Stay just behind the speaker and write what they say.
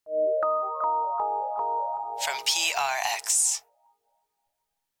from PRX.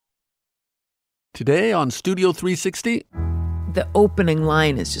 Today on Studio 360... The opening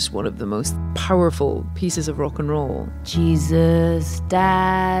line is just one of the most powerful pieces of rock and roll. Jesus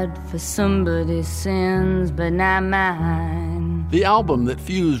died for somebody's sins, but not mine. The album that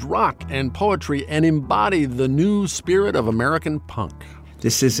fused rock and poetry and embodied the new spirit of American punk.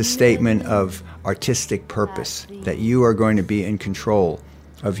 This is a statement of artistic purpose, that you are going to be in control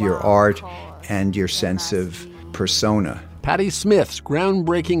of your art and your sense of persona. Patti Smith's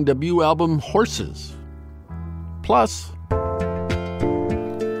groundbreaking debut album, Horses. Plus...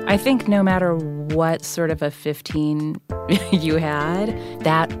 I think no matter what sort of a 15 you had,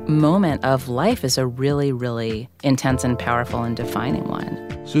 that moment of life is a really, really intense and powerful and defining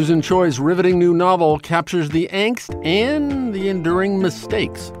one. Susan Choi's riveting new novel captures the angst and the enduring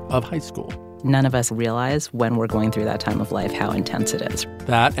mistakes of high school. None of us realize when we're going through that time of life how intense it is.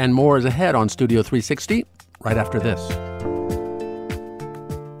 That and more is ahead on Studio 360 right after this.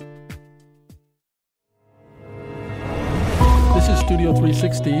 This is Studio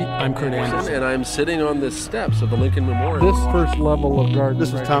 360. I'm Kurt Anderson, and I'm sitting on the steps of the Lincoln Memorial. This first level of garden.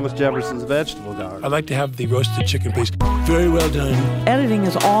 This is Thomas Jefferson's vegetable garden. I'd like to have the roasted chicken, please. Very well done. Editing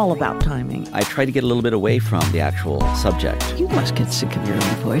is all about timing. I try to get a little bit away from the actual subject. You must get sick of your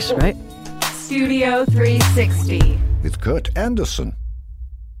own voice, right? Studio 360 with Kurt Anderson.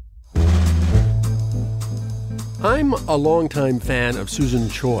 I'm a longtime fan of Susan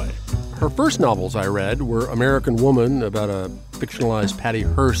Choi. Her first novels I read were American Woman, about a fictionalized Patty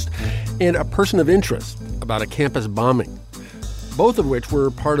Hearst, and A Person of Interest, about a campus bombing, both of which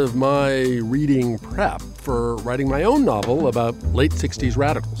were part of my reading prep for writing my own novel about late 60s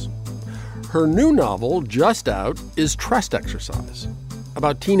radicals. Her new novel, just out, is Trust Exercise,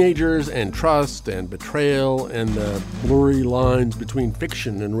 about teenagers and trust and betrayal and the blurry lines between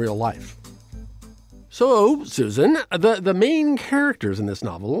fiction and real life. So, Susan, the main characters in this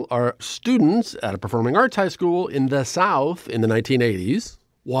novel are students at a performing arts high school in the South in the 1980s.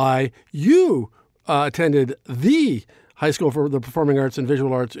 Why, you attended the High School for the Performing Arts and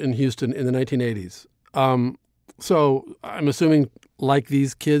Visual Arts in Houston in the 1980s. So I'm assuming, like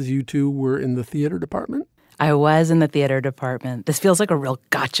these kids, you two were in the theater department? I was in the theater department. This feels like a real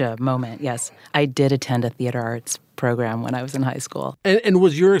gotcha moment. Yes, I did attend a theater arts program when I was in high school. And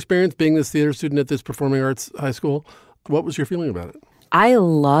was your experience being this theater student at this performing arts high school, what was your feeling about it? I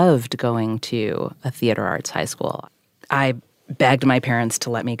loved going to a theater arts high school. I begged my parents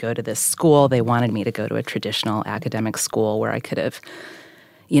to let me go to this school. They wanted me to go to a traditional academic school where I could have,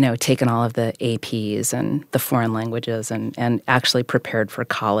 taken all of the APs and the foreign languages and actually prepared for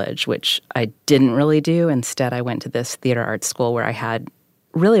college, which I didn't really do. Instead, I went to this theater arts school where I had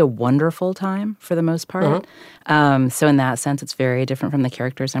really a wonderful time for the most part. Uh-huh. So in that sense, it's very different from the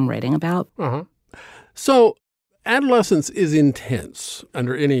characters I'm writing about. Uh-huh. So adolescence is intense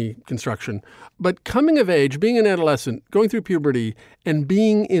under any construction, but coming of age, being an adolescent, going through puberty, and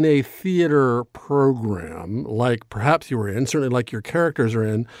being in a theater program like perhaps you were in, certainly like your characters are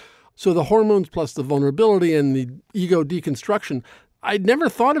in, so the hormones plus the vulnerability and the ego deconstruction, I'd never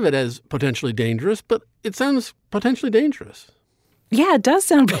thought of it as potentially dangerous, but it sounds potentially dangerous. Yeah, it does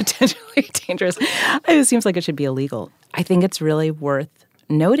sound potentially dangerous. It seems like it should be illegal. I think it's really worth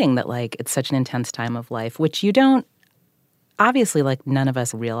noting that, it's such an intense time of life, which you don't, obviously, none of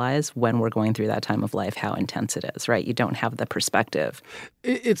us realize when we're going through that time of life how intense it is, right? You don't have the perspective.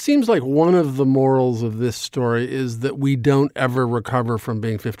 It seems like one of the morals of this story is that we don't ever recover from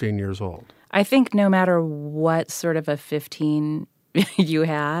being 15 years old. I think no matter what sort of a 15 you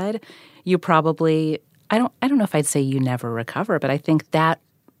had, you probably... I don't know if I'd say you never recover, but I think that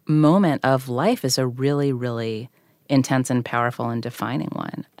moment of life is a really, really intense and powerful and defining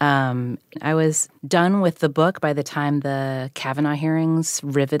one. I was done with the book by the time the Kavanaugh hearings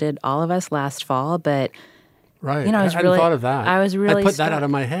riveted all of us last fall, but right. I hadn't thought of that. I was really I put that out of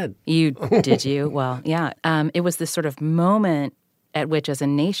my head. Did you? Well, yeah. It was this sort of moment at which, as a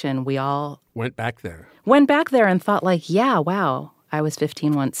nation, we all went back there and thought, yeah, wow. I was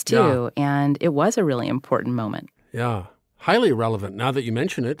 15 once, too, and it was a really important moment. Yeah. Highly relevant, now that you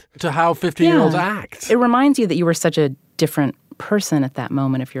mention it, to how 15-year-olds act. It reminds you that you were such a different person at that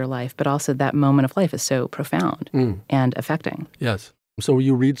moment of your life, but also that moment of life is so profound and affecting. Yes. So will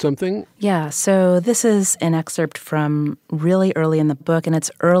you read something? Yeah, so this is an excerpt from really early in the book, and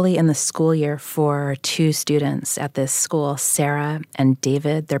it's early in the school year for two students at this school, Sarah and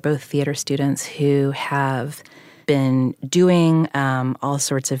David. They're both theater students who have been doing all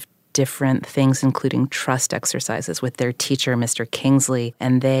sorts of different things, including trust exercises with their teacher, Mr. Kingsley,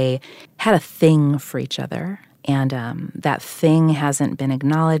 and they had a thing for each other. And that thing hasn't been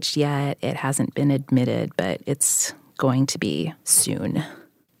acknowledged yet. It hasn't been admitted, but it's going to be soon.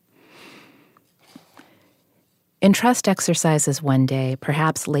 In trust exercises one day,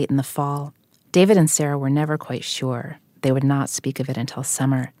 perhaps late in the fall, David and Sarah were never quite sure. They would not speak of it until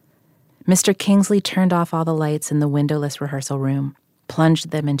summer. Mr. Kingsley turned off all the lights in the windowless rehearsal room, plunged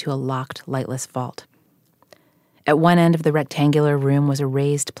them into a locked, lightless vault. At one end of the rectangular room was a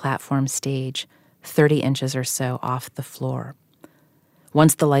raised platform stage, 30 inches or so off the floor.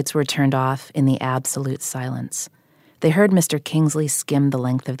 Once the lights were turned off in the absolute silence, they heard Mr. Kingsley skim the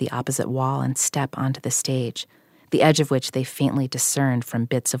length of the opposite wall and step onto the stage, the edge of which they faintly discerned from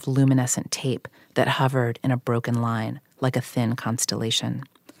bits of luminescent tape that hovered in a broken line, like a thin constellation.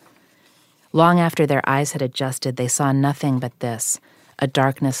 Long after their eyes had adjusted, they saw nothing but this, a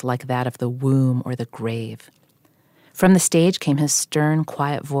darkness like that of the womb or the grave. From the stage came his stern,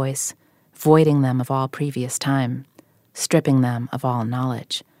 quiet voice, voiding them of all previous time, stripping them of all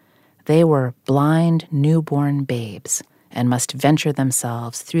knowledge. They were blind, newborn babes and must venture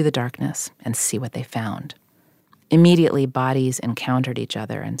themselves through the darkness and see what they found. Immediately, bodies encountered each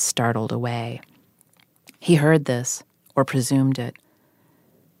other and startled away. He heard this, or presumed it.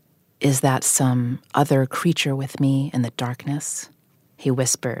 "Is that some other creature with me in the darkness?" he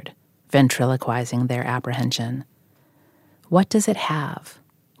whispered, ventriloquizing their apprehension. "What does it have?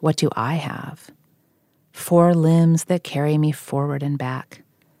 What do I have? 4 limbs that carry me forward and back,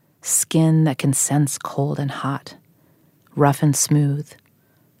 skin that can sense cold and hot, rough and smooth.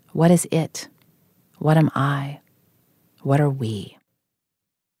 What is it? What am I? What are we?"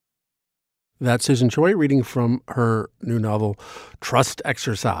 That's Susan Choi reading from her new novel, Trust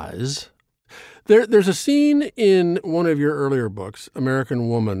Exercise. There's a scene in one of your earlier books, American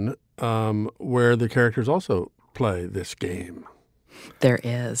Woman, where the characters also play this game. There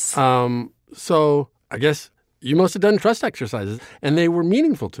is. So I guess you must have done trust exercises, and they were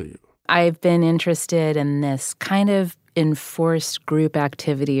meaningful to you. I've been interested in this kind of enforced group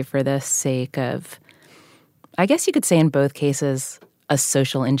activity for the sake of, I guess you could say in both cases, a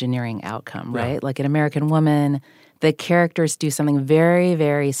social engineering outcome, right? Yeah. Like in American Woman, the characters do something very,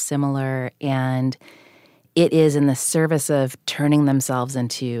 very similar, and it is in the service of turning themselves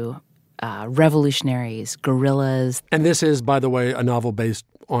into revolutionaries, guerrillas. And this is, by the way, a novel based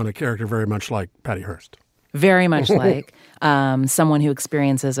on a character very much like Patty Hearst. Very much like someone who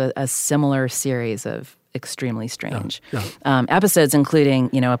experiences a similar series of extremely strange episodes, including,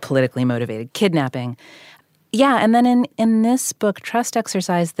 a politically motivated kidnapping. Yeah, and then in this book, Trust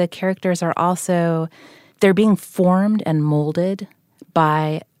Exercise, the characters are also, they're being formed and molded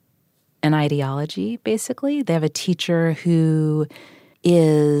by an ideology, basically. They have a teacher who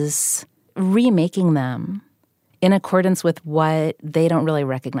is remaking them in accordance with what they don't really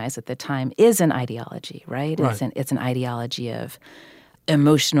recognize at the time is an ideology, right? It's an ideology of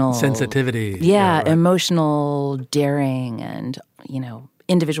emotional sensitivity. Emotional daring and,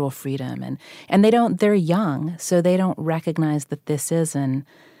 individual freedom. And they're young, so they don't recognize that this is an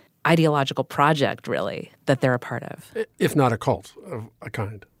ideological project, really, that they're a part of. If not a cult of a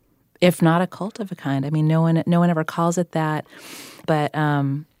kind. If not a cult of a kind. I mean, no one ever calls it that. But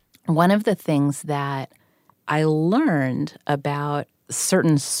one of the things that I learned about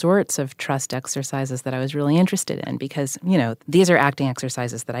certain sorts of trust exercises that I was really interested in, because, these are acting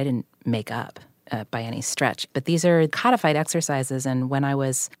exercises that I didn't make up by any stretch, but these are codified exercises. And when I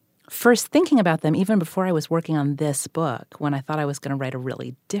was first thinking about them, even before I was working on this book, when I thought I was going to write a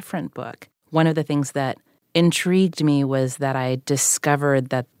really different book, one of the things that intrigued me was that I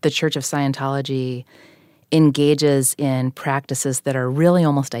discovered that the Church of Scientology engages in practices that are really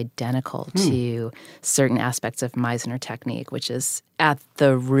almost identical to certain aspects of Meisner technique, which is at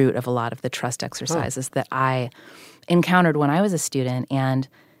the root of a lot of the trust exercises that I encountered when I was a student. And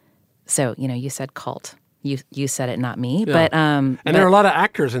so, you said cult. You said it, not me. Yeah. But there are a lot of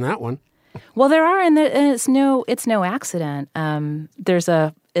actors in that one. Well, there are, and it's no accident. There's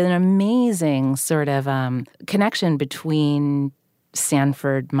an amazing sort of connection between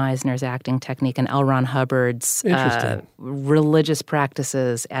Sanford Meisner's acting technique and L. Ron Hubbard's religious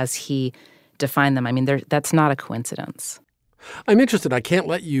practices as he defined them. I mean, that's not a coincidence. I'm interested. I can't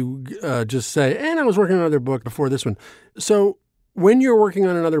let you just say, and I was working on another book before this one. So when you're working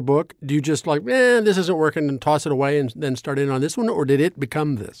on another book, do you just this isn't working and toss it away and then start in on this one, or did it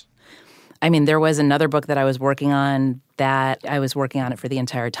become this? I mean, there was another book that I was working on it for the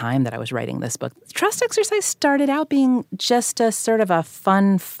entire time that I was writing this book. Trust Exercise started out being just a sort of a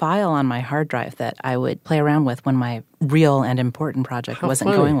fun file on my hard drive that I would play around with when my real and important project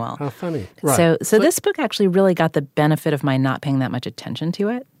wasn't going well. How funny. Right. So this book actually really got the benefit of my not paying that much attention to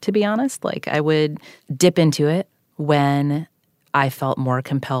it, to be honest. Like, I would dip into it when I felt more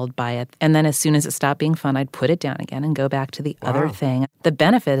compelled by it. And then as soon as it stopped being fun, I'd put it down again and go back to the other thing. The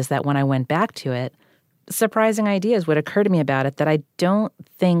benefit is that when I went back to it, surprising ideas would occur to me about it that I don't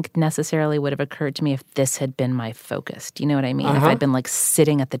think necessarily would have occurred to me if this had been my focus. Do you know what I mean? If I'd been like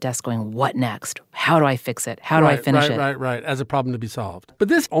sitting at the desk going, what next? How do I fix it? How do I finish it? Right. As a problem to be solved. But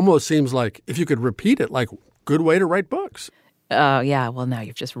this almost seems like, if you could repeat it, like good way to write books. Yeah. Well, now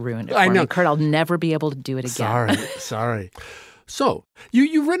you've just ruined it for me. Kurt, I'll never be able to do it again. Sorry. So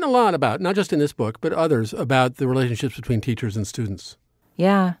you've written a lot about, not just in this book, but others, about the relationships between teachers and students.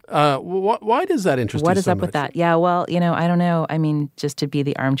 Yeah. Why does that interest you so much? What is up with that? Yeah, well, I don't know. I mean, just to be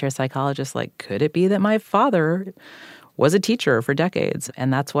the armchair psychologist, like, could it be that my father was a teacher for decades?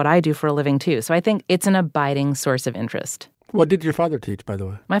 And that's what I do for a living, too. So I think it's an abiding source of interest. What did your father teach, by the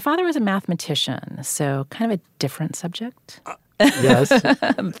way? My father was a mathematician, so kind of a different subject. Yes.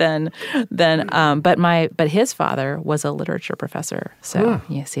 But his father was a literature professor. So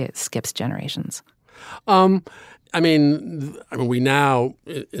you see, it skips generations. I mean, we now,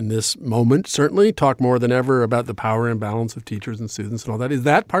 in this moment, certainly talk more than ever about the power imbalance of teachers and students and all that. Is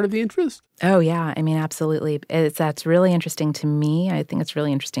that part of the interest? Oh, yeah. I mean, absolutely. That's really interesting to me. I think it's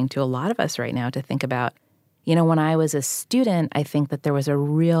really interesting to a lot of us right now to think about. When I was a student, I think that there was a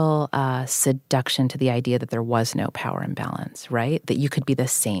real seduction to the idea that there was no power imbalance, right? That you could be the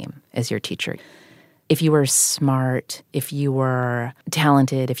same as your teacher. If you were smart, if you were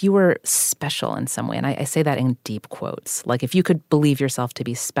talented, if you were special in some way, and I say that in deep quotes, like if you could believe yourself to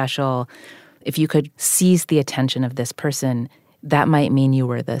be special, if you could seize the attention of this person, that might mean you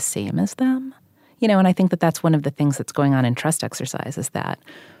were the same as them. And I think that that's one of the things that's going on in Trust Exercise is that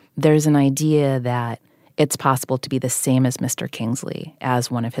there's an idea that it's possible to be the same as Mr. Kingsley,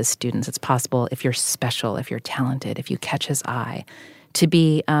 as one of his students. It's possible if you're special, if you're talented, if you catch his eye, to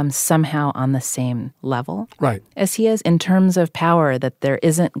be somehow on the same level as he is in terms of power, that there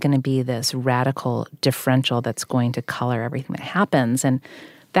isn't going to be this radical differential that's going to color everything that happens. And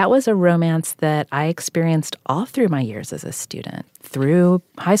that was a romance that I experienced all through my years as a student. Through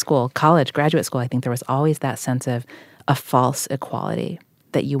high school, college, graduate school, I think there was always that sense of a false equality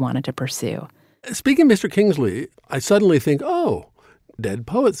that you wanted to pursue. Speaking of Mr. Kingsley, I suddenly think, Dead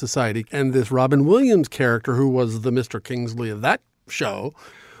Poets Society and this Robin Williams character who was the Mr. Kingsley of that show.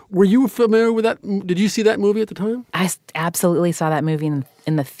 Were you familiar with that? Did you see that movie at the time? I absolutely saw that movie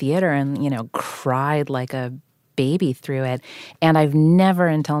in the theater and, cried like a baby through it. And I've never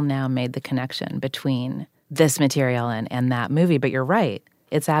until now made the connection between this material and that movie. But you're right.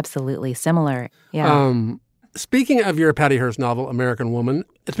 It's absolutely similar. Yeah. Speaking of your Patty Hearst novel, American Woman,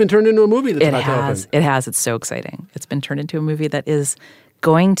 it's been turned into a movie that's about to open. It has. It's so exciting. It's been turned into a movie that is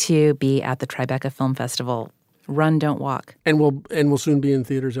going to be at the Tribeca Film Festival. Run, don't walk. And will soon be in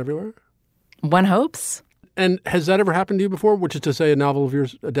theaters everywhere? One hopes. And has that ever happened to you before, which is to say a novel of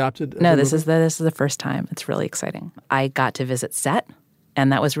yours adapted? No, this is the first time. It's really exciting. I got to visit set,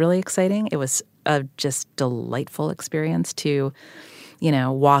 and that was really exciting. It was a just delightful experience to,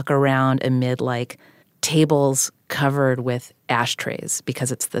 walk around amid like tables covered with ashtrays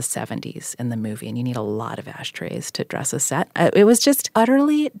because it's the 70s in the movie and you need a lot of ashtrays to dress a set. It was just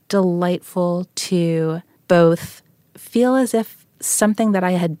utterly delightful to both feel as if something that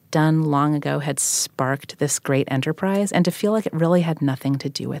I had done long ago had sparked this great enterprise and to feel like it really had nothing to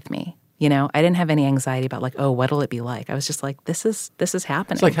do with me. I didn't have any anxiety about like, what'll it be like? I was just like, this is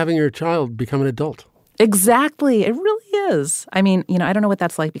happening. It's like having your child become an adult. Exactly. It really is. I mean, I don't know what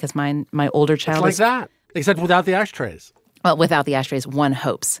that's like because my older child is like that, except without the ashtrays. Well, without the ashtrays, one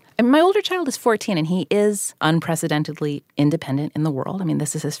hopes. I mean, my older child is 14, and he is unprecedentedly independent in the world. I mean,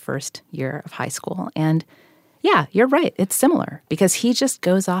 this is his first year of high school. And yeah, you're right. It's similar because he just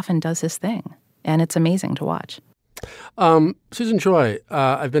goes off and does his thing. And it's amazing to watch. Susan Choi,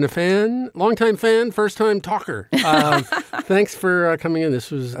 I've been a fan, longtime fan, first-time talker. Thanks for coming in. This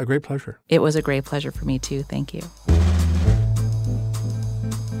was a great pleasure. It was a great pleasure for me, too. Thank you.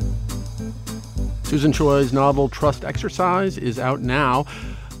 Susan Choi's novel, Trust Exercise, is out now.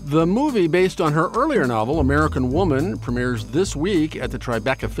 The movie, based on her earlier novel, American Woman, premieres this week at the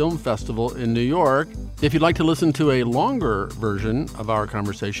Tribeca Film Festival in New York. If you'd like to listen to a longer version of our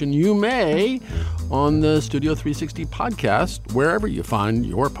conversation, you may on the Studio 360 podcast, wherever you find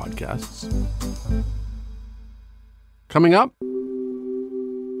your podcasts. Coming up,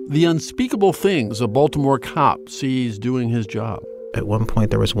 The unspeakable things a Baltimore cop sees doing his job. At one point,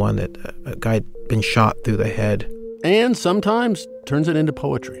 there was one that a guy had been shot through the head. And sometimes turns it into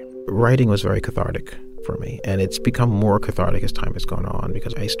poetry. Writing was very cathartic for me, and it's become more cathartic as time has gone on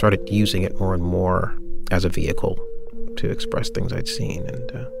because I started using it more and more as a vehicle to express things I'd seen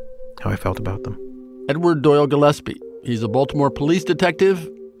and how I felt about them. Edward Doyle Gillespie. He's a Baltimore police detective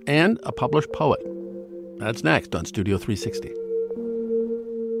and a published poet. That's next on Studio 360.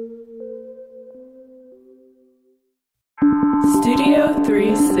 Studio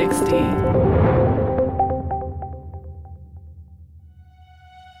 360.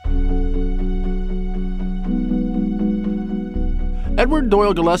 Edward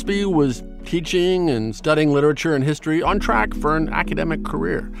Doyle Gillespie was teaching and studying literature and history, on track for an academic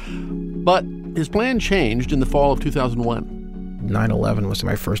career. But his plan changed in the fall of 2001. 9/11 was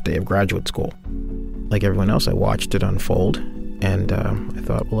my first day of graduate school. Like everyone else, I watched it unfold, and I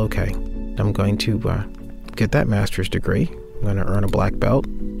thought, well, okay, I'm going to get that master's degree. I'm going to earn a black belt,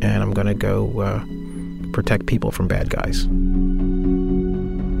 and I'm going to go protect people from bad guys.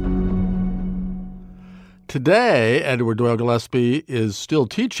 Today, Edward Doyle Gillespie is still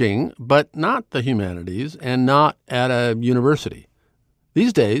teaching, but not the humanities and not at a university.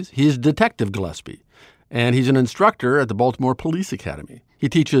 These days, he's Detective Gillespie, and he's an instructor at the Baltimore Police Academy. He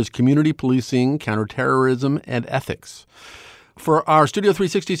teaches community policing, counterterrorism, and ethics. For our Studio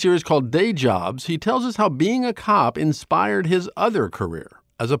 360 series called Day Jobs, he tells us how being a cop inspired his other career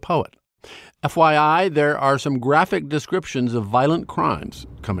as a poet. FYI, there are some graphic descriptions of violent crimes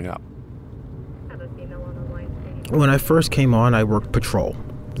coming up. When I first came on, I worked patrol.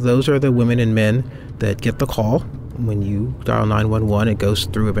 Those are the women and men that get the call. When you dial 911, it goes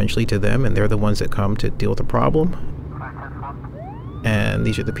through eventually to them, and they're the ones that come to deal with the problem. And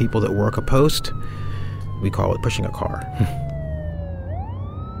these are the people that work a post. We call it pushing a car.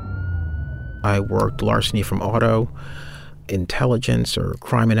 I worked larceny from auto, intelligence or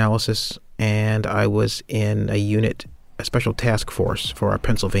crime analysis, and I was in a unit, a special task force for our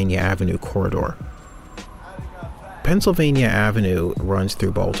Pennsylvania Avenue corridor. Pennsylvania Avenue runs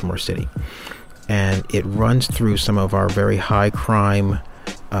through Baltimore City, and it runs through some of our very high crime,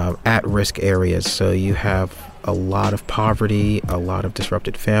 at-risk areas. So you have a lot of poverty, a lot of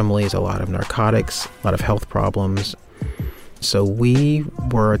disrupted families, a lot of narcotics, a lot of health problems. So we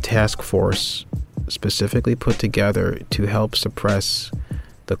were a task force specifically put together to help suppress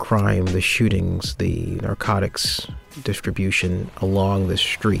the crime, the shootings, the narcotics distribution along the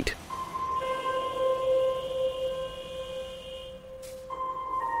street.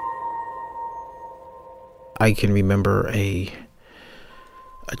 I can remember a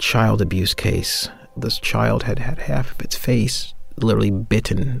child abuse case. This child had half of its face literally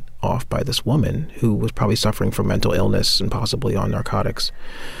bitten off by this woman who was probably suffering from mental illness and possibly on narcotics.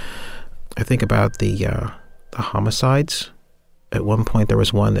 I think about the homicides. At one point, there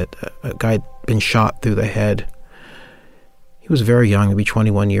was one that a guy had been shot through the head. He was very young, maybe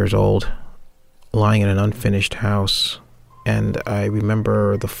 21 years old, lying in an unfinished house. And I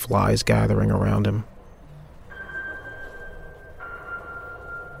remember the flies gathering around him.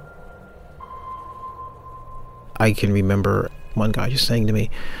 I can remember one guy just saying to me,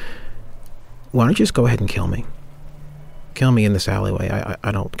 why don't you just go ahead and kill me? Kill me in this alleyway.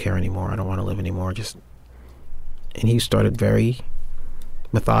 I don't care anymore. I don't want to live anymore. And he started very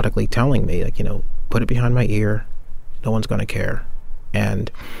methodically telling me, like, put it behind my ear. No one's going to care.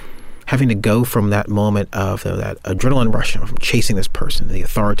 And having to go from that moment of that adrenaline rush from chasing this person, the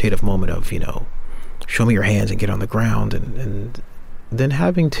authoritative moment of, show me your hands and get on the ground. And then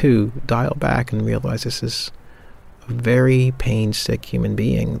having to dial back and realize this is a very pain-sick human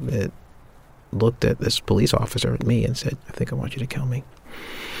being that looked at this police officer, at me, and said, I think I want you to kill me.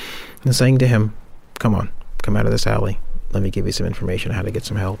 And saying to him, come on, come out of this alley. Let me give you some information on how to get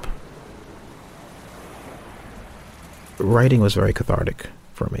some help. Writing was very cathartic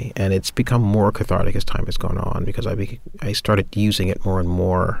for me, and it's become more cathartic as time has gone on because I started using it more and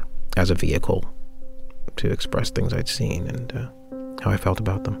more as a vehicle to express things I'd seen and how I felt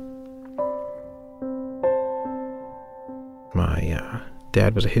about them. My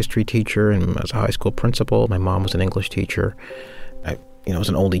dad was a history teacher and was a high school principal. My mom was an English teacher. I was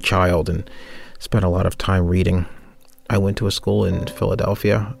an oldie child and spent a lot of time reading. I went to a school in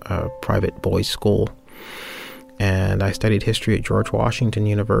Philadelphia, a private boys' school, and I studied history at George Washington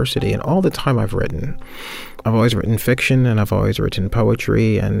University. And all the time I've always written fiction and I've always written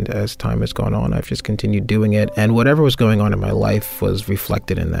poetry. And as time has gone on, I've just continued doing it. And whatever was going on in my life was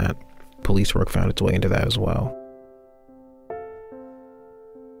reflected in that. Police work found its way into that as well.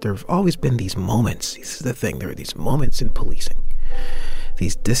 There have always been these moments. This is the thing. There are these moments in policing.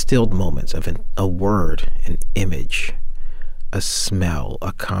 these distilled moments of a word, an image, a smell,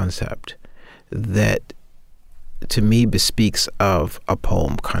 a concept that to me bespeaks of a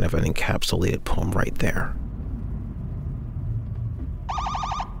poem, kind of an encapsulated poem right there.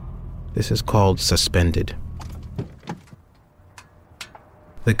 This is called Suspended.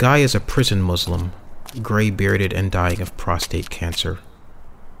 The guy is a prison Muslim, gray-bearded and dying of prostate cancer.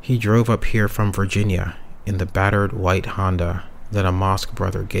 He drove up here from Virginia in the battered white Honda that a mosque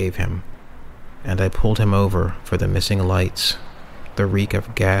brother gave him, and I pulled him over for the missing lights, the reek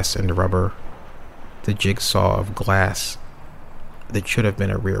of gas and rubber, the jigsaw of glass that should have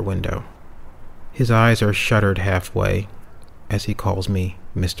been a rear window. His eyes are shuttered halfway as he calls me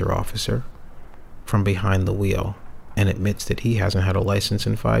Mr. Officer from behind the wheel and admits that he hasn't had a license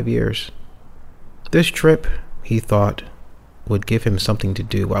in 5 years. This trip, he thought, would give him something to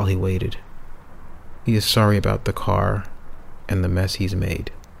do while he waited. He is sorry about the car and the mess he's made.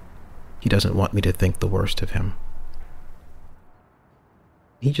 He doesn't want me to think the worst of him.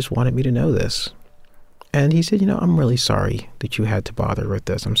 He just wanted me to know this. And he said, I'm really sorry that you had to bother with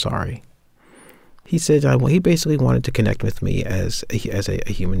this. I'm sorry. He said, he basically wanted to connect with me as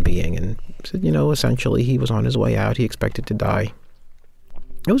a human being, and said, essentially he was on his way out. He expected to die.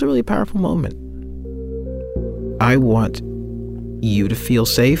 It was a really powerful moment. I want you to feel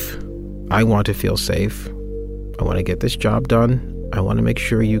safe. I want to feel safe. I want to get this job done. I want to make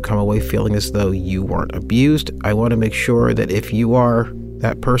sure you come away feeling as though you weren't abused. I want to make sure that if you are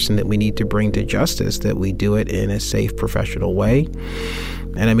that person that we need to bring to justice, that we do it in a safe, professional way.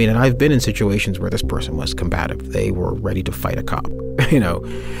 And I've been in situations where this person was combative. They were ready to fight a cop.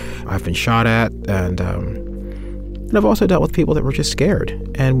 I've been shot at, and I've also dealt with people that were just scared.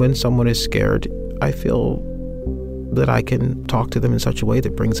 And when someone is scared, I feel that I can talk to them in such a way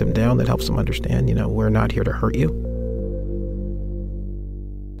that brings them down, that helps them understand, we're not here to hurt you.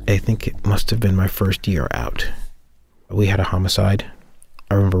 I think it must have been my first year out. We had a homicide.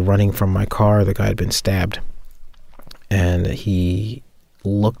 I remember running from my car. The guy had been stabbed. And he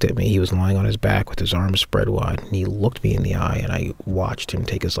looked at me. He was lying on his back with his arms spread wide. And he looked me in the eye, and I watched him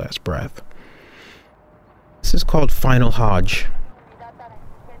take his last breath. This is called Final Hajj.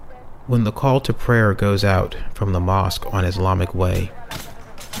 When the call to prayer goes out from the mosque on Islamic Way,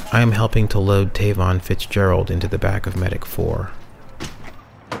 I am helping to load Tavon Fitzgerald into the back of Medic 4.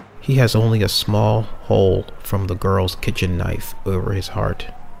 He has only a small hole from the girl's kitchen knife over his heart,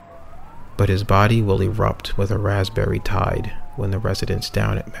 but his body will erupt with a raspberry tide when the residents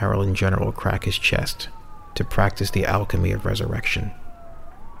down at Maryland General crack his chest to practice the alchemy of resurrection.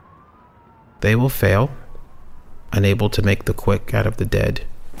 They will fail, unable to make the quick out of the dead,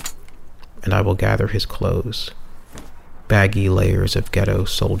 and I will gather his clothes, baggy layers of ghetto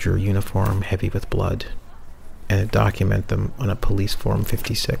soldier uniform heavy with blood, and document them on a police form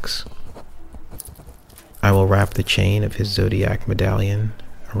 56. I will wrap the chain of his zodiac medallion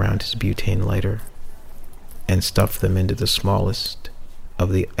around his butane lighter and stuff them into the smallest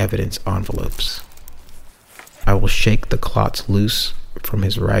of the evidence envelopes. I will shake the clots loose from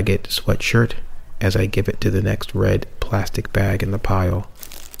his ragged sweatshirt as I give it to the next red plastic bag in the pile.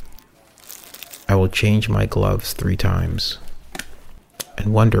 I will change my gloves 3 times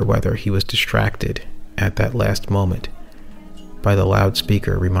and wonder whether he was distracted at that last moment by the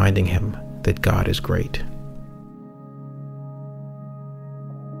loudspeaker reminding him that God is great.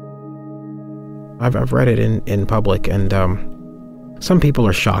 I've read it in public, and some people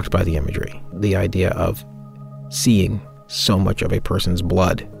are shocked by the imagery. The idea of seeing so much of a person's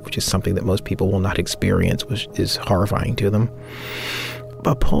blood, which is something that most people will not experience, which is horrifying to them.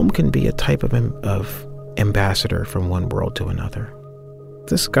 A poem can be a type of ambassador from one world to another.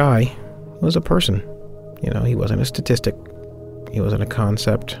 This guy was a person. He wasn't a statistic. He wasn't a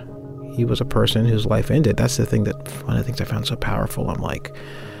concept. He was a person whose life ended. That's one of the things I found so powerful. I'm like,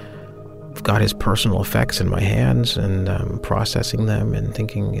 I've got his personal effects in my hands, and I'm processing them and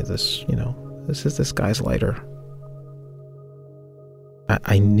thinking, this is this guy's lighter.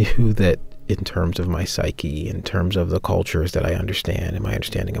 I knew that in terms of my psyche, in terms of the cultures that I understand and my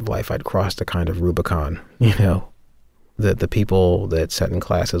understanding of life, I'd crossed a kind of Rubicon, The people that sat in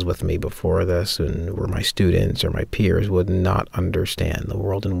classes with me before this and were my students or my peers would not understand the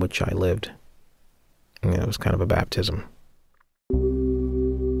world in which I lived. It was kind of a baptism.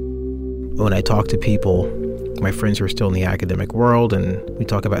 When I talk to people, my friends who are still in the academic world, and we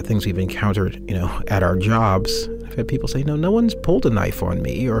talk about things we've encountered, at our jobs, I've had people say, no one's pulled a knife on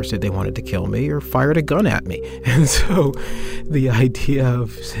me or said they wanted to kill me or fired a gun at me. And so the idea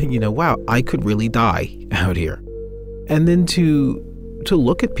of saying, wow, I could really die out here. And then to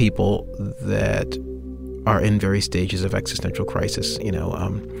look at people that are in various stages of existential crisis.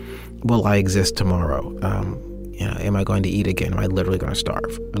 Will I exist tomorrow? Am I going to eat again? Am I literally going to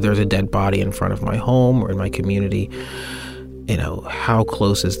starve? There's a dead body in front of my home or in my community. How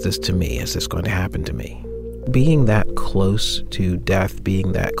close is this to me? Is this going to happen to me? Being that close to death,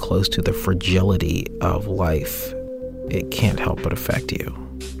 being that close to the fragility of life, it can't help but affect you.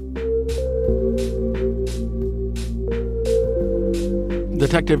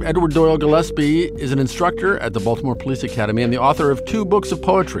 Detective Edward Doyle Gillespie is an instructor at the Baltimore Police Academy and the author of 2 books of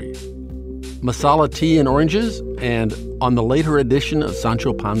poetry, Masala Tea and Oranges and On the Later Edition of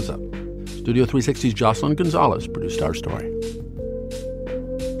Sancho Panza. Studio 360's Jocelyn Gonzalez produced our story.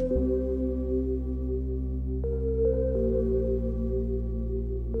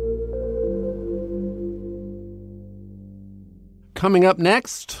 Coming up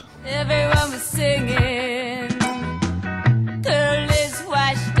next... Everyone was singing. Girl is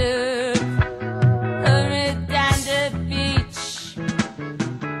washed up down the beach.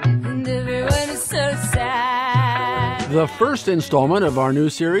 And everyone is so sad. The first installment of our new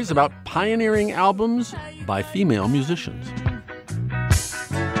series about pioneering albums by female musicians.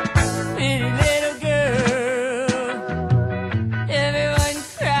 Pretty little girl. Everyone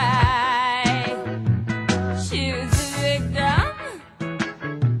cried. She was a victim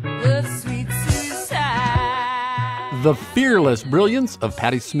of sweet suicide. The fearless brilliance of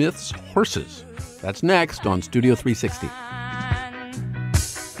Patti Smith's Horses. That's next on Studio 360.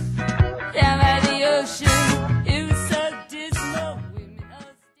 Down by the ocean, it was so dismal.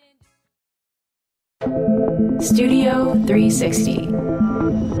 Studio 360.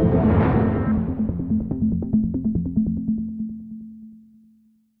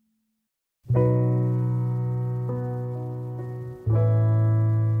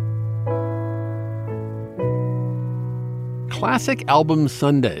 Classic Album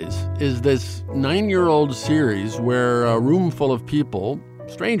Sundays is this 9-year-old series where a room full of people,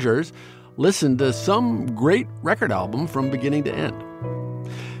 strangers, listen to some great record album from beginning to end.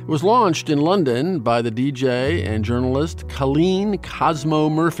 It was launched in London by the DJ and journalist Colleen Cosmo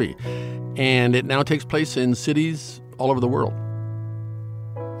Murphy, and it now takes place in cities all over the world.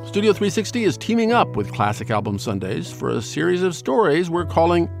 Studio 360 is teaming up with Classic Album Sundays for a series of stories we're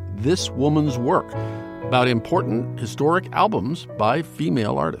calling This Woman's Work, about important historic albums by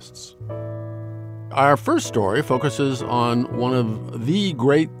female artists. Our first story focuses on one of the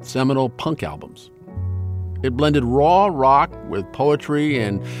great seminal punk albums. It blended raw rock with poetry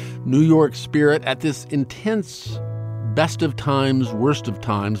and New York spirit at this intense best of times, worst of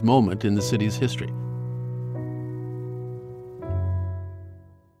times moment in the city's history.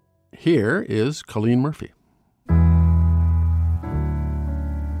 Here is Colleen Murphy.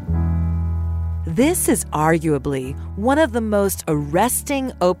 This is arguably one of the most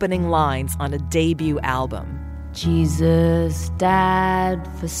arresting opening lines on a debut album. Jesus died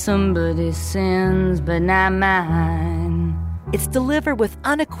for somebody's sins, but not mine. It's delivered with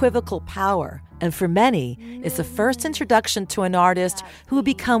unequivocal power, and for many, it's the first introduction to an artist who would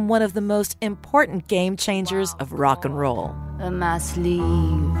become one of the most important game changers of rock and roll. On my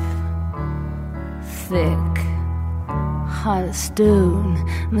sleeve, thick, heart of stone,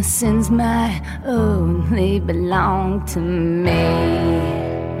 my sins my own, they belong to me.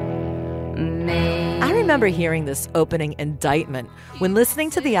 I remember hearing this opening indictment when listening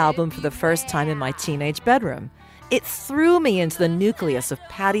to the album for the first time in my teenage bedroom. It threw me into the nucleus of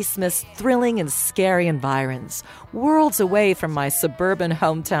Patti Smith's thrilling and scary environs, worlds away from my suburban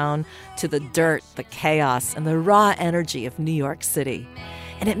hometown to the dirt, the chaos, and the raw energy of New York City.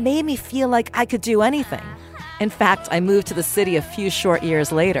 And it made me feel like I could do anything. In fact, I moved to the city a few short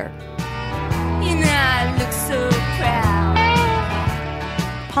years later. You know, I look so proud.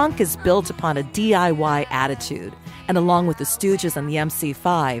 Punk is built upon a DIY attitude, and along with the Stooges and the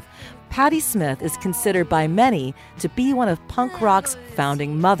MC5, Patti Smith is considered by many to be one of punk rock's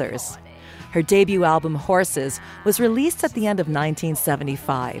founding mothers. Her debut album, Horses, was released at the end of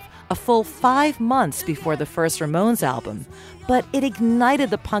 1975, a full 5 months before the first Ramones album, but it ignited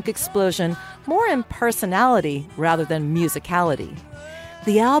the punk explosion more in personality rather than musicality.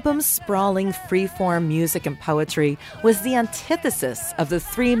 The album's sprawling freeform music and poetry was the antithesis of the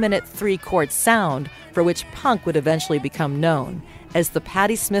 3-minute 3-chord sound for which punk would eventually become known, as the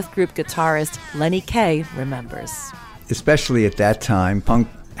Patti Smith Group guitarist Lenny Kaye remembers. Especially at that time, punk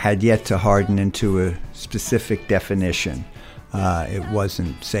had yet to harden into a specific definition. It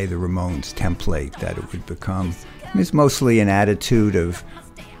wasn't, say, the Ramones template that it would become. It was mostly an attitude of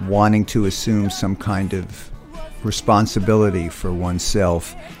wanting to assume some kind of responsibility for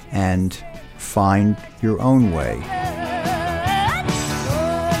oneself and find your own way.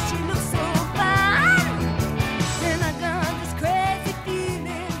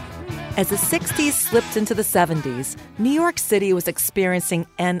 As the 60s slipped into the 70s, New York City was experiencing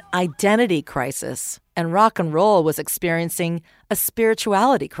an identity crisis, and rock and roll was experiencing a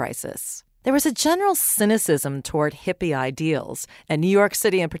spirituality crisis. There was a general cynicism toward hippie ideals, and New York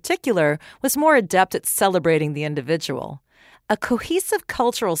City in particular was more adept at celebrating the individual. A cohesive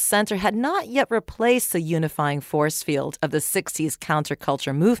cultural center had not yet replaced the unifying force field of the 60s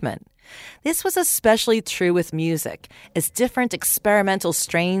counterculture movement. This was especially true with music, as different experimental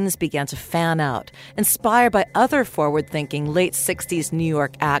strains began to fan out, inspired by other forward-thinking late 60s New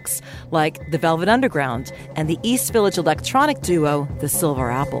York acts like the Velvet Underground and the East Village electronic duo, the Silver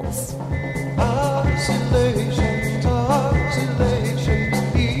Apples.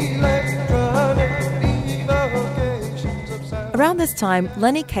 Around this time,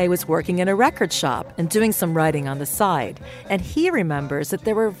 Lenny Kaye was working in a record shop and doing some writing on the side, and he remembers that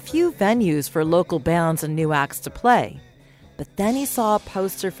there were few venues for local bands and new acts to play. But then he saw a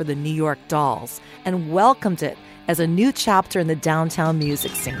poster for the New York Dolls and welcomed it as a new chapter in the downtown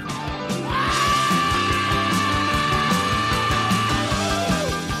music scene.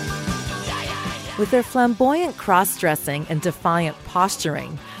 With their flamboyant cross-dressing and defiant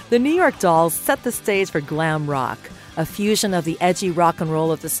posturing, the New York Dolls set the stage for glam rock, a fusion of the edgy rock and roll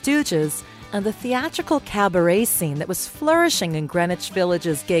of the Stooges and the theatrical cabaret scene that was flourishing in Greenwich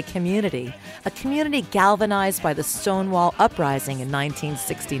Village's gay community, a community galvanized by the Stonewall Uprising in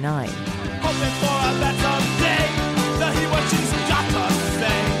 1969.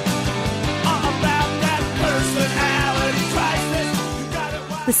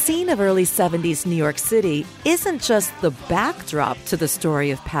 The scene of early 70s New York City isn't just the backdrop to the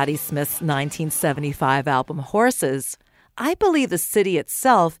story of Patti Smith's 1975 album Horses. I believe the city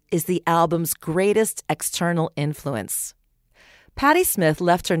itself is the album's greatest external influence. Patti Smith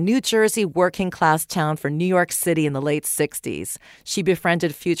left her New Jersey working-class town for New York City in the late 60s. She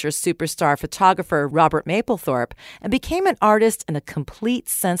befriended future superstar photographer Robert Mapplethorpe and became an artist in a complete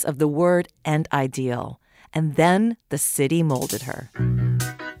sense of the word and ideal. And then the city molded her.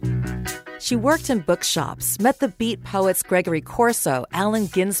 She worked in bookshops, met the beat poets Gregory Corso, Allen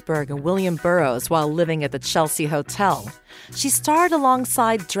Ginsberg, and William Burroughs while living at the Chelsea Hotel. She starred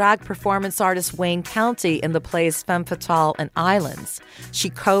alongside drag performance artist Wayne County in the plays Femme Fatale and Islands.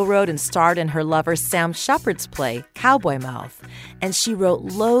 She co-wrote and starred in her lover Sam Shepard's play, Cowboy Mouth. And she wrote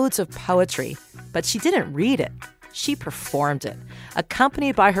loads of poetry, but she didn't read it. She performed it,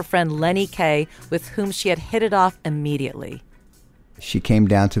 accompanied by her friend Lenny Kaye, with whom she had hit it off immediately. She came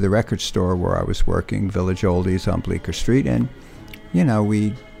down to the record store where I was working, Village Oldies on Bleecker Street, and,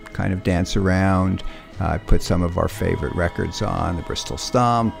 we kind of dance around. I put some of our favorite records on, the Bristol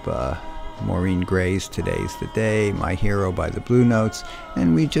Stomp, Maureen Gray's Today's the Day, My Hero by the Blue Notes,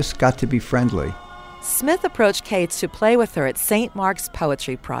 and we just got to be friendly. Smith approached Kaye to play with her at St. Mark's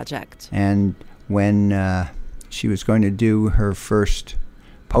Poetry Project. And when she was going to do her first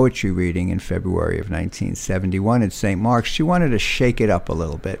poetry reading in February of 1971 at St. Mark's, she wanted to shake it up a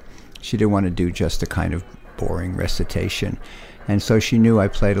little bit. She didn't want to do just a kind of boring recitation. And so she knew I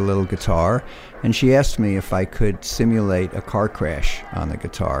played a little guitar, and she asked me if I could simulate a car crash on the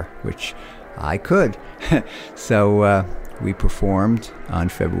guitar, which I could. So we performed on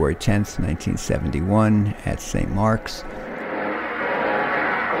February 10th, 1971 at St. Mark's.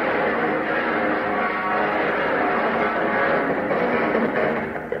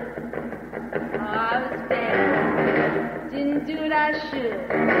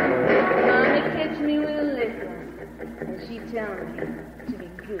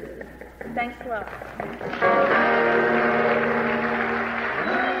 Thanks a lot.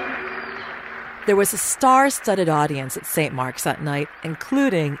 There was a star-studded audience at St. Mark's that night,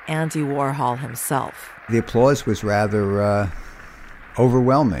 including Andy Warhol himself. The applause was rather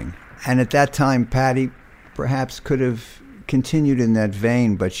overwhelming. And at that time, Patti perhaps could have continued in that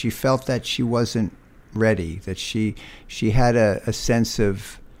vein, but she felt that she wasn't ready, that she had a sense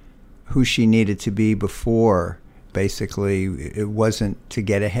of who she needed to be before. Basically, it wasn't to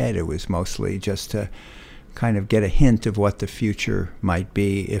get ahead. It was mostly just to kind of get a hint of what the future might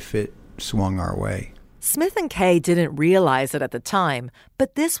be if it swung our way. Smith and Kaye didn't realize it at the time,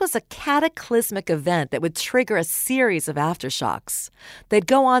 but this was a cataclysmic event that would trigger a series of aftershocks. They'd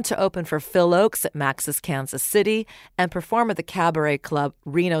go on to open for Phil Ochs at Max's Kansas City and perform at the cabaret club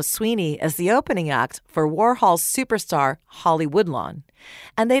Reno Sweeney as the opening act for Warhol's superstar Holly Woodlawn.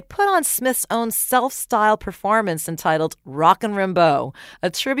 And they'd put on Smith's own self-styled performance entitled Rockin' Rimbaud, a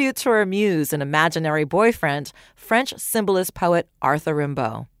tribute to her muse and imaginary boyfriend, French symbolist poet Arthur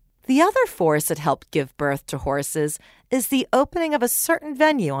Rimbaud. The other force that helped give birth to Horses is the opening of a certain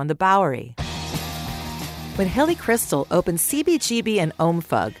venue on the Bowery. When Hilly Crystal opened CBGB and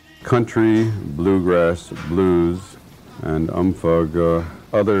Omfug, country, bluegrass, blues, and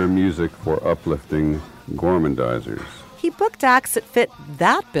other music for uplifting gormandizers. He booked acts that fit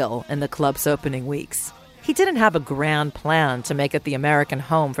that bill in the club's opening weeks. He didn't have a grand plan to make it the American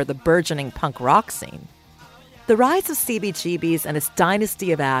home for the burgeoning punk rock scene. The rise of CBGB's and its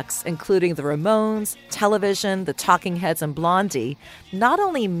dynasty of acts, including the Ramones, Television, the Talking Heads, and Blondie, not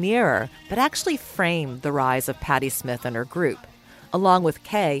only mirror, but actually frame the rise of Patti Smith and her group. Along with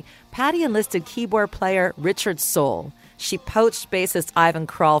Kay, Patti enlisted keyboard player Richard Soule. She poached bassist Ivan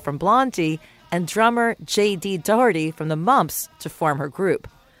Krall from Blondie and drummer J.D. Doherty from the Mumps to form her group.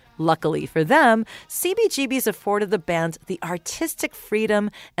 Luckily for them, CBGB's afforded the band the artistic freedom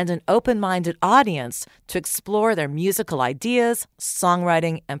and an open-minded audience to explore their musical ideas,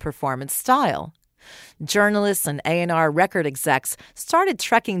 songwriting, and performance style. Journalists and A&R record execs started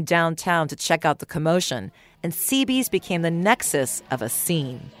trekking downtown to check out the commotion, and CB's became the nexus of a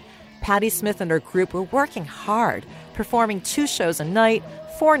scene. Patti Smith and her group were working hard, performing 2 shows a night,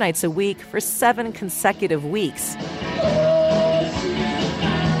 4 nights a week for 7 consecutive weeks.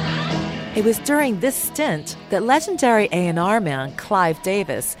 It was during this stint that legendary A&R man Clive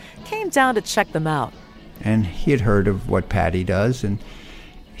Davis came down to check them out. And he had heard of what Patti does, and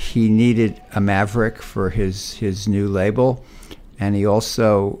he needed a maverick for his new label, and he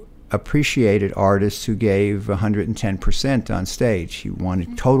also appreciated artists who gave 110% on stage. He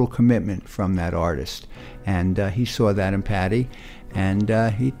wanted total commitment from that artist, and he saw that in Patti, and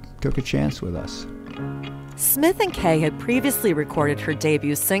he took a chance with us. Smith and Kay had previously recorded her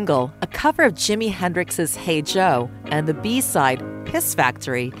debut single, a cover of Jimi Hendrix's Hey Joe, and the B-side, Piss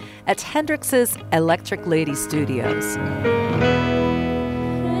Factory, at Hendrix's Electric Lady Studios.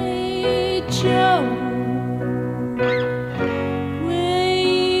 Hey Joe, where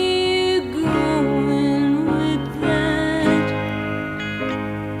you going with that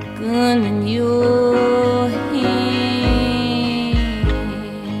gun in your hand?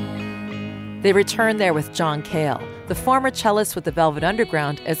 They returned there with John Cale, the former cellist with the Velvet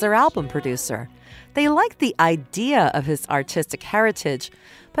Underground, as their album producer. They liked the idea of his artistic heritage,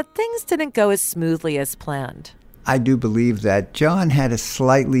 but things didn't go as smoothly as planned. I do believe that John had a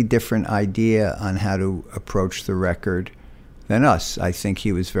slightly different idea on how to approach the record than us. I think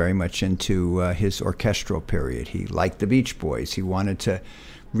he was very much into his orchestral period. He liked the Beach Boys. He wanted to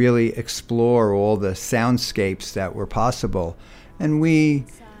really explore all the soundscapes that were possible. And we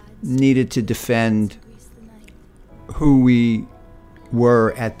needed to defend who we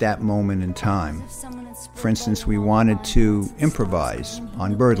were at that moment in time. For instance, we wanted to improvise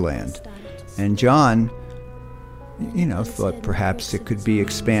on Birdland. And John, thought perhaps it could be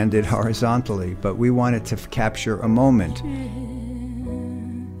expanded horizontally, but we wanted to capture a moment.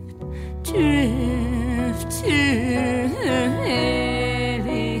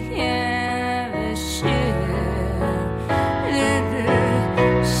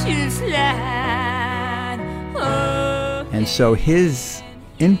 And so his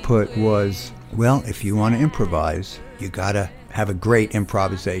input was, well, if you want to improvise, you got to have a great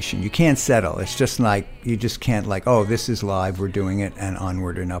improvisation. You can't settle. It's just like, you just can't oh, this is live, we're doing it, and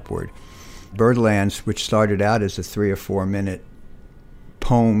onward and upward. Birdlands, which started out as a 3 or 4 minute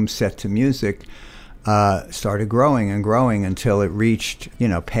poem set to music, started growing and growing until it reached,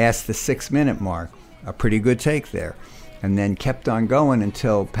 past the 6-minute mark. A pretty good take there. And then kept on going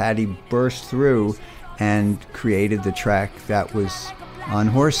until Patti burst through and created the track that was on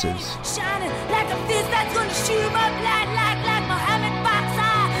Horses. Shining like a fist that's gonna shoot 'em up like Mohammed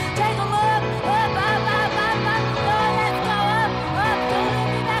Boxer. Take 'em up, up, let's go up, don't let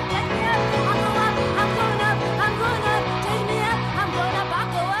me back, take me up. I'm going up, take me up, I'm going up,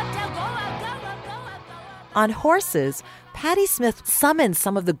 I'll go up, go up. On Horses, Patti Smith summoned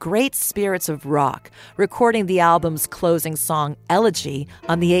some of the great spirits of rock, recording the album's closing song, Elegy,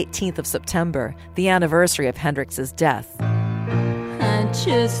 on the 18th of September, the anniversary of Hendrix's death. I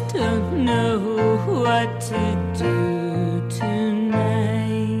just don't know what to do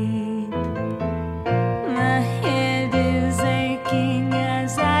tonight. My head is aching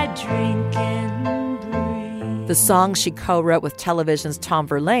as I drink and breathe. The song she co-wrote with Television's Tom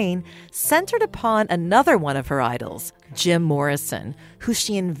Verlaine centered upon another one of her idols, Jim Morrison, who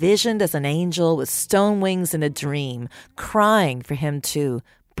she envisioned as an angel with stone wings in a dream, crying for him to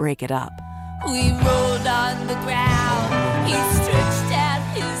break it up. We rolled on the ground, he stretched out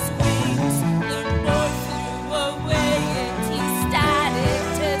his wings, the boy flew away and he started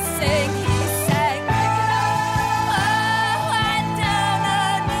to sing. He sang, break it up, oh, I don't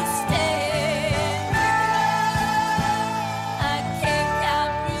understand, break it up, I can't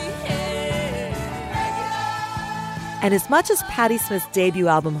comprehend, break it up, And as much as Patti Smith's debut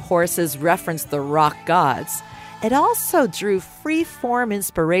album Horses referenced the rock gods, it also drew free-form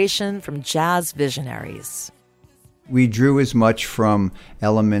inspiration from jazz visionaries. We drew as much from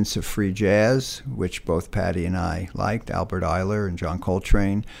elements of free jazz, which both Patti and I liked, Albert Ayler and John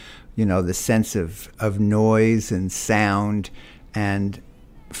Coltrane. You know, the sense of noise and sound and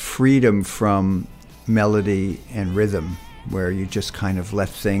freedom from melody and rhythm, where you just kind of let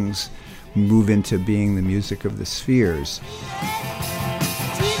things move into being the music of the spheres.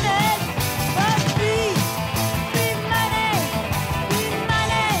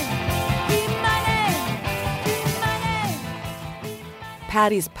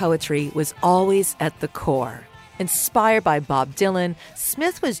 Patti's poetry was always at the core. Inspired by Bob Dylan,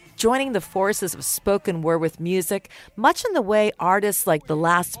 Smith was joining the forces of spoken word with music, much in the way artists like The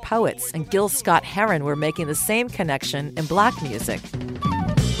Last Poets and Gil Scott-Heron were making the same connection in black music.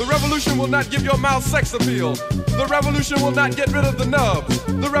 The revolution will not give your mouth sex appeal. The revolution will not get rid of the nubs.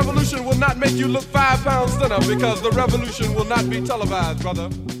 The revolution will not make you look 5 pounds thinner, because the revolution will not be televised, brother.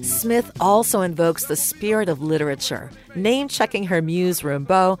 Smith also invokes the spirit of literature, name-checking her muse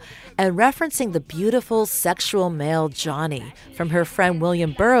Rimbaud and referencing the beautiful sexual male Johnny from her friend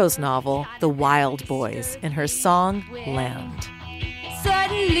William Burroughs' novel The Wild Boys in her song Land.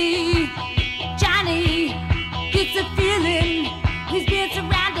 Suddenly, Johnny gets a feeling he's being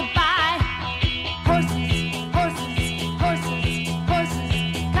surrounded by horses, horses, horses,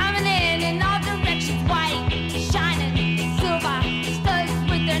 horses, coming in all directions, white, shining, silver, studs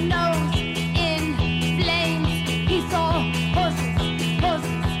with their nose in flames. He saw horses,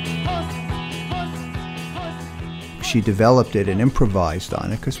 horses, horses, horses, horses. She developed it and improvised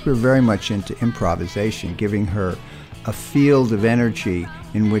on it, because we're very much into improvisation, giving her a field of energy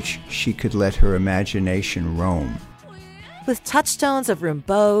in which she could let her imagination roam. With touchstones of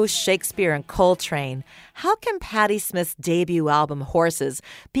Rimbaud, Shakespeare, and Coltrane, how can Patti Smith's debut album, Horses,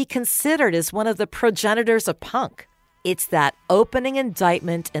 be considered as one of the progenitors of punk? It's that opening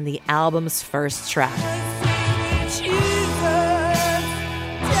indictment in the album's first track.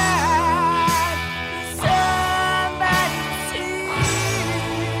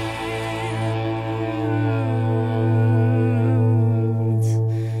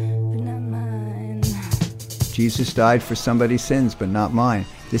 Jesus died for somebody's sins, but not mine.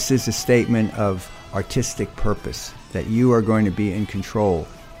 This is a statement of artistic purpose, that you are going to be in control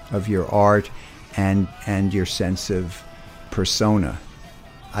of your art and your sense of persona.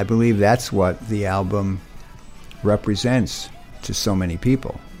 I believe that's what the album represents to so many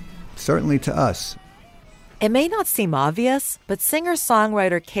people, certainly to us. It may not seem obvious, but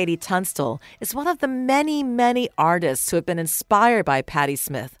singer-songwriter Katie Tunstall is one of the many, many artists who have been inspired by Patti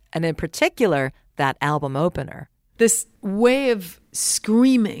Smith, and in particular, that album opener. This way of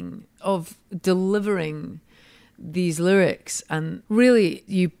screaming, of delivering these lyrics, and really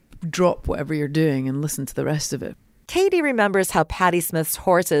you drop whatever you're doing and listen to the rest of it. Katie remembers how Patti Smith's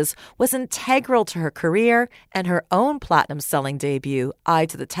Horses was integral to her career and her own platinum-selling debut, Eye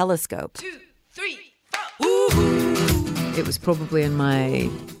to the Telescope. 2, 3, 4. It was probably in my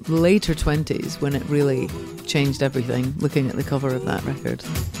later 20s when it really changed everything, looking at the cover of that record.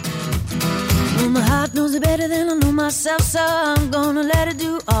 My heart knows it better than I know myself, so I'm gonna let it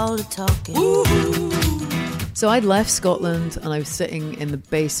do all the talking. So I'd left Scotland and I was sitting in the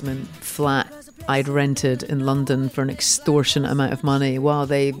basement flat I'd rented in London for an extortionate amount of money while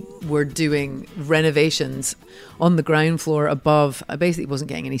they were doing renovations on the ground floor above. I basically wasn't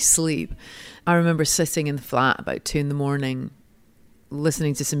getting any sleep. I remember sitting in the flat about 2 a.m,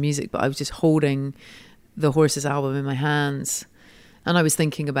 listening to some music, but I was just holding the Horses album in my hands. And I was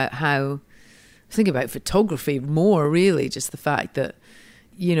thinking about photography more, really, just the fact that,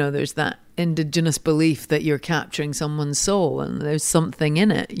 you know, there's that indigenous belief that you're capturing someone's soul and there's something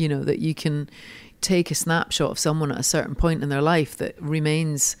in it, you know, that you can take a snapshot of someone at a certain point in their life that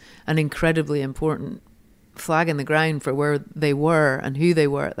remains an incredibly important flag in the ground for where they were and who they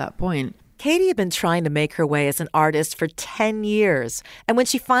were at that point. Katie had been trying to make her way as an artist for 10 years. And when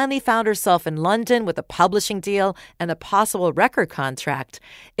she finally found herself in London with a publishing deal and a possible record contract,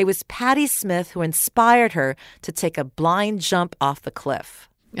 it was Patti Smith who inspired her to take a blind jump off the cliff.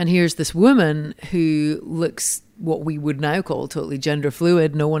 And here's this woman who looks what we would now call totally gender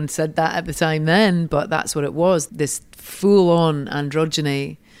fluid. No one said that at the time then, but that's what it was. This full-on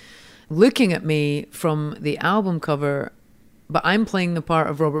androgyny looking at me from the album cover, but I'm playing the part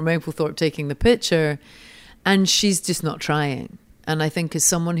of Robert Mapplethorpe taking the picture, and she's just not trying. And I think as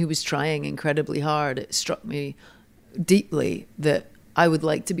someone who was trying incredibly hard, it struck me deeply that I would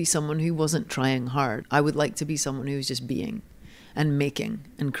like to be someone who wasn't trying hard. I would like to be someone who was just being and making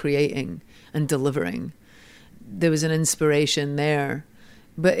and creating and delivering there was an inspiration there.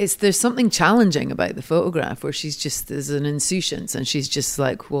 But there's something challenging about the photograph where there's an insouciance and she's just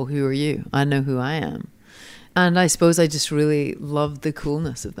like, well, who are you? I know who I am. And I suppose I just really loved the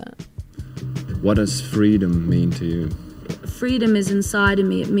coolness of that. What does freedom mean to you? Freedom is inside of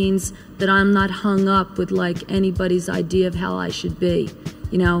me. It means that I'm not hung up with like anybody's idea of how I should be.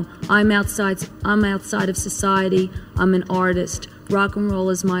 You know, I'm outside of society. I'm an artist. Rock and roll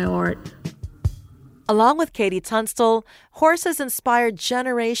is my art. Along with Katie Tunstall, Horses inspired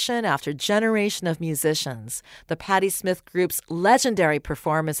generation after generation of musicians. The Patti Smith Group's legendary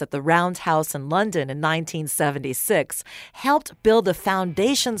performance at the Roundhouse in London in 1976 helped build the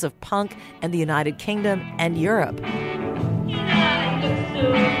foundations of punk in the United Kingdom and Europe.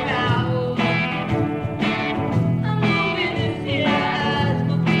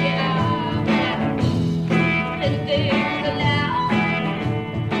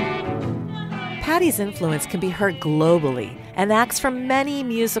 Patti's influence can be heard globally and acts from many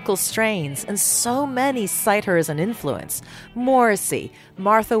musical strains, and so many cite her as an influence. Morrissey,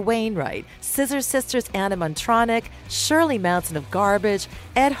 Martha Wainwright, Scissor Sisters Anna Montronic, Shirley Mountain of Garbage,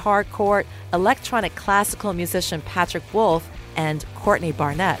 Ed Harcourt, electronic classical musician Patrick Wolf, and Courtney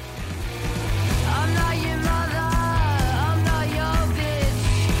Barnett.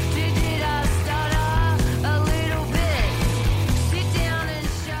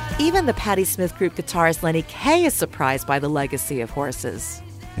 Even the Patti Smith Group guitarist Lenny Kaye is surprised by the legacy of Horses.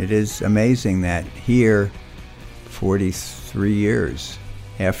 It is amazing that here, 43 years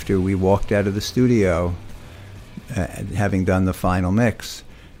after we walked out of the studio, having done the final mix,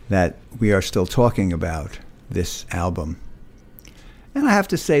 that we are still talking about this album. And I have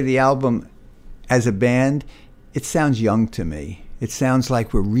to say, the album, as a band, it sounds young to me. It sounds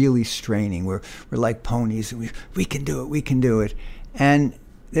like we're really straining. We're like ponies. We can do it. We can do it. And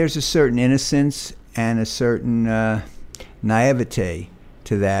there's a certain innocence and a certain naivete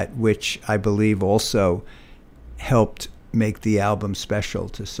to that, which I believe also helped make the album special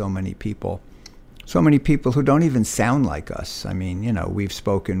to so many people. So many people who don't even sound like us. I mean, you know, we've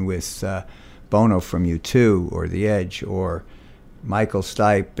spoken with Bono from U2 or The Edge, or Michael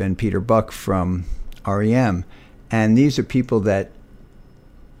Stipe and Peter Buck from R.E.M. And these are people that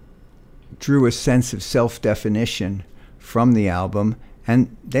drew a sense of self-definition from the album,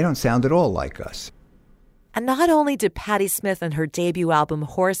 and they don't sound at all like us. And not only did Patti Smith and her debut album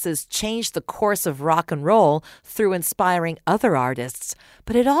Horses change the course of rock and roll through inspiring other artists,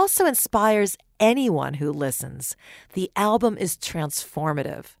 but it also inspires anyone who listens. The album is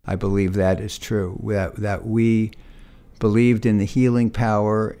transformative. I believe that is true, that we believed in the healing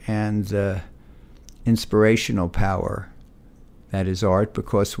power and the inspirational power that is art,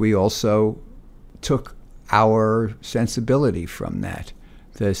 because we also took our sensibility from that,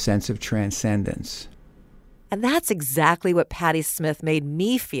 the sense of transcendence. And that's exactly what Patti Smith made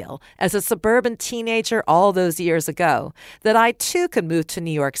me feel as a suburban teenager all those years ago, that I too could move to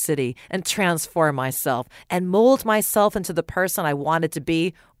New York City and transform myself and mold myself into the person I wanted to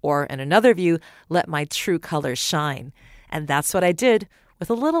be, or in another view, let my true colors shine. And that's what I did, with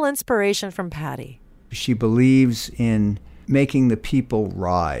a little inspiration from Patti. She believes in making the people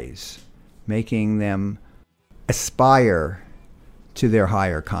rise, making them aspire to their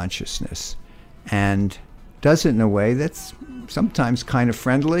higher consciousness, and does it in a way that's sometimes kind of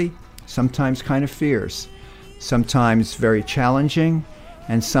friendly, sometimes kind of fierce, sometimes very challenging,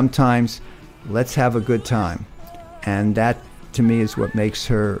 and sometimes let's have a good time. And that, to me, is what makes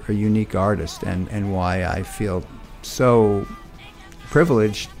her a unique artist, and why I feel so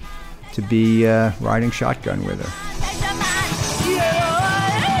privileged to be riding shotgun with her.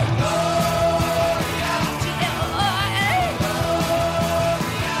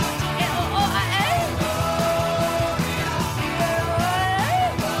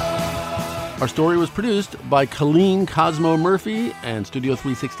 Our story was produced by Colleen Cosmo Murphy and Studio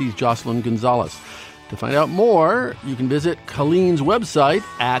 360's Jocelyn Gonzalez. To find out more, you can visit Colleen's website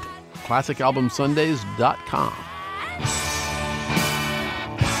at classicalbumsundays.com.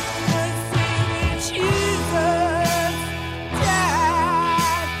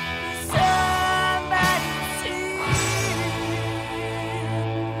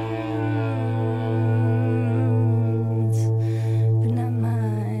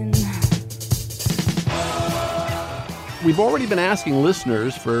 We've already been asking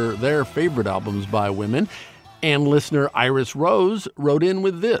listeners for their favorite albums by women, and listener Iris Rose wrote in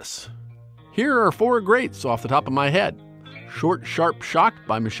with this. Here are 4 greats off the top of my head. Short, Sharp, Shocked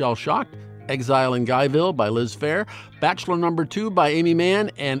by Michelle Shocked, Exile in Guyville by Liz Phair, Bachelor No. 2 by Amy Mann,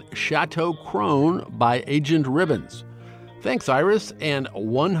 and Chateau Crone by Agent Ribbons. Thanks, Iris, and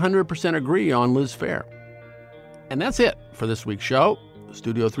 100% agree on Liz Phair. And that's it for this week's show.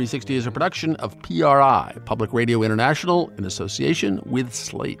 Studio 360 is a production of PRI, Public Radio International, in association with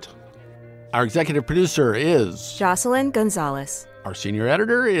Slate. Our executive producer is Jocelyn Gonzalez. Our senior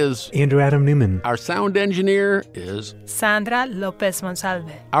editor is Andrew Adam Newman. Our sound engineer is Sandra Lopez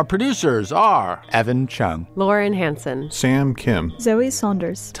Monsalve. Our producers are Evan Chung, Lauren Hansen, Sam Kim, Zoe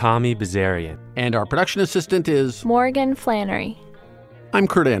Saunders, Tommy Bazarian. And our production assistant is Morgan Flannery. I'm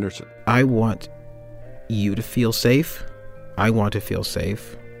Kurt Anderson. I want you to feel safe. I want to feel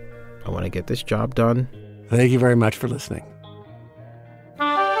safe. I want to get this job done. Thank you very much for listening.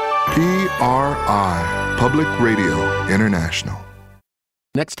 PRI, Public Radio International.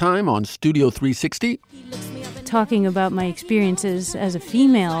 Next time on Studio 360. Talking about my experiences as a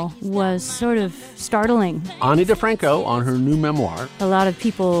female was sort of startling. Ani DeFranco on her new memoir. A lot of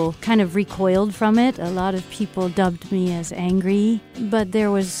people kind of recoiled from it. A lot of people dubbed me as angry. But there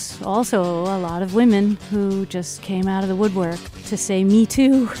was also a lot of women who just came out of the woodwork to say, me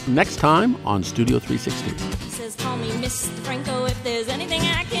too. Next time on Studio 360. Says, call me Miss DeFranco. If there's anything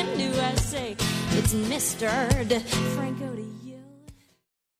I can do, I say, it's Mr. DeFranco.